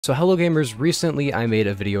So hello gamers, recently I made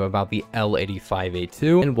a video about the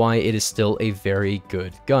L85A2 and why it is still a very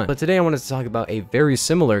good gun. But today I wanted to talk about a very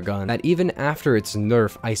similar gun that even after its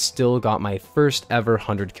nerf, I still got my first ever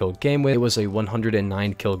 100 kill game with. It was a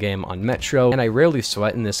 109 kill game on Metro, and I rarely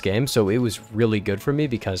sweat in this game, so it was really good for me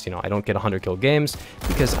because, I don't get 100 kill games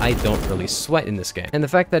because I don't really sweat in this game. And the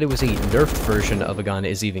fact that it was a nerfed version of a gun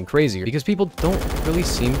is even crazier because people don't really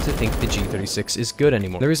seem to think the G36 is good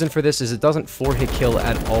anymore. The reason for this is it doesn't 4-hit kill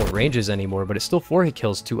at all ranges anymore, but it still 4-hit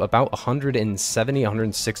kills to about 170,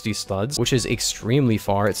 160 studs, which is extremely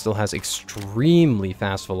far. It still has extremely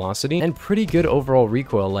fast velocity and pretty good overall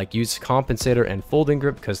recoil, like use compensator and folding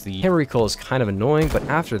grip because the hammer recoil is kind of annoying, but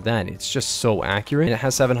after that it's just so accurate, and it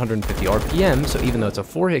has 750 RPM, so even though it's a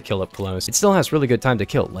 4-hit kill up close, it still has really good time to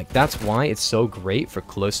kill. Like, that's why it's so great for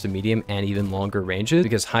close to medium and even longer ranges,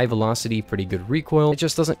 because high velocity, pretty good recoil. It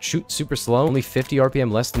just doesn't shoot super slow, only 50 RPM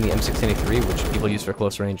less than the M16A3, which people use for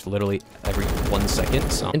close range literally every 1 second.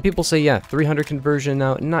 So, and people say, yeah, 300 conversion.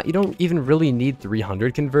 Now, you don't even really need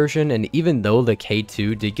 300 conversion, and even though the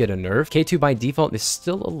K2 did get a nerf, K2 by default is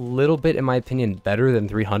still a little bit, in my opinion, better than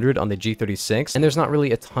 300 on the G36, and there's not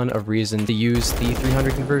really a ton of reason to use the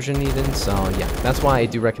 300 conversion even. So yeah, that's why I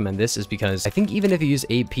do recommend this, is because I think even if you use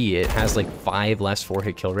AP, it has like 5 less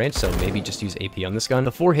 4-hit kill range, so maybe just use AP on this gun.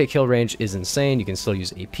 The 4-hit kill range is insane. You can still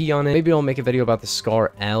use AP on it. Maybe I'll make a video about the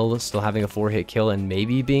Scar L still having a 4-hit kill and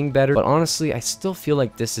maybe being better, but honestly, I still feel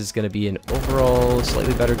like this is going to be an overall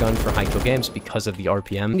slightly better gun for high kill games because of the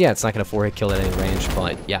RPM. Yeah, it's not going to 4-hit kill at any range,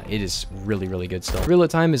 but yeah, it is really good still. Reload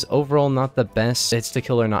time is overall not the best. Hits to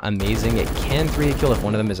kill are not amazing. It can 3-hit kill if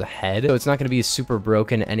one of them is ahead, so it's not going to be super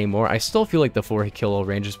broken anymore. I still feel like the 4-hit kill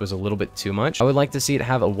ranges was a little bit too much. I would like to see it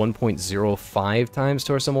have a 1.05 times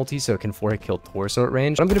torso multi so it can 4-hit kill torso at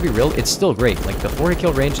range. But I'm going to be real, it's still great. Like, the 4-hit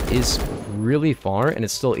kill range is really far, and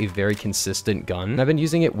it's still a very consistent gun. And I've been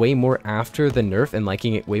using it way more after the nerf and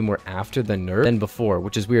liking it way more after the nerf than before,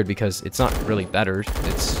 which is weird because it's not really better.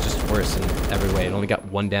 It's just worse in every way. It only got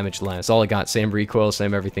 1 damage less. That's all it got. Same recoil,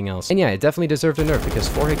 same everything else. And yeah, it definitely deserved a nerf because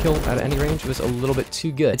 4-hit kill at any range was a little bit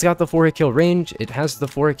too good. It's got the 4-hit kill range. It has the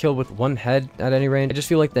 4-hit kill with 1 head at any range. I just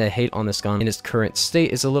feel like the hate on this gun in its current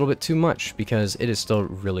state is a little bit too much because it is still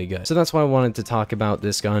really good. So that's why I wanted to talk about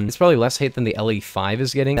this gun. It's probably less hate than the L85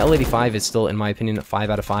 is getting. The L85 is still, in my opinion, a 5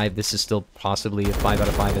 out of 5. This is still possibly a 5 out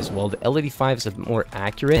of 5 as well. The L85 is a bit more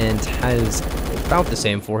accurate and has about the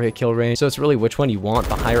same 4-hit kill range, so it's really which one you want.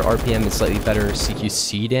 The higher RPM and slightly better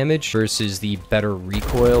CQC damage versus the better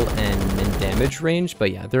recoil and min damage range,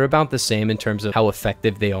 but yeah, they're about the same in terms of how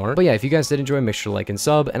effective they are. But yeah, if you guys did enjoy, make sure to like and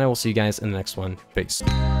sub, and I will see you guys in the next one. Peace.